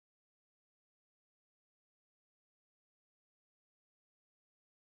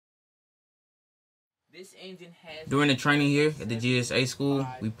During the training here at the GSA school,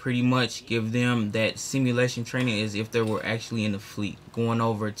 we pretty much give them that simulation training as if they were actually in the fleet, going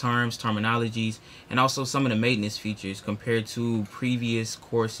over terms, terminologies, and also some of the maintenance features compared to previous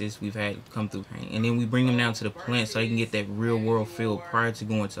courses we've had come through. And then we bring them down to the plant so they can get that real world feel prior to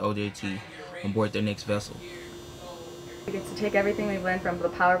going to OJT on board their next vessel. We get to take everything we've learned from the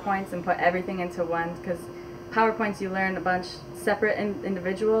PowerPoints and put everything into one, because PowerPoints you learn a bunch separate and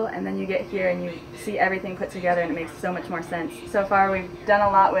individual, and then you get here and you see everything put together and it makes so much more sense. So far we've done a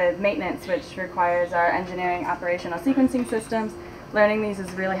lot with maintenance, which requires our engineering operational sequencing systems. Learning these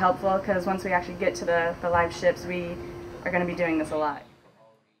is really helpful because once we actually get to the live ships, we are going to be doing this a lot.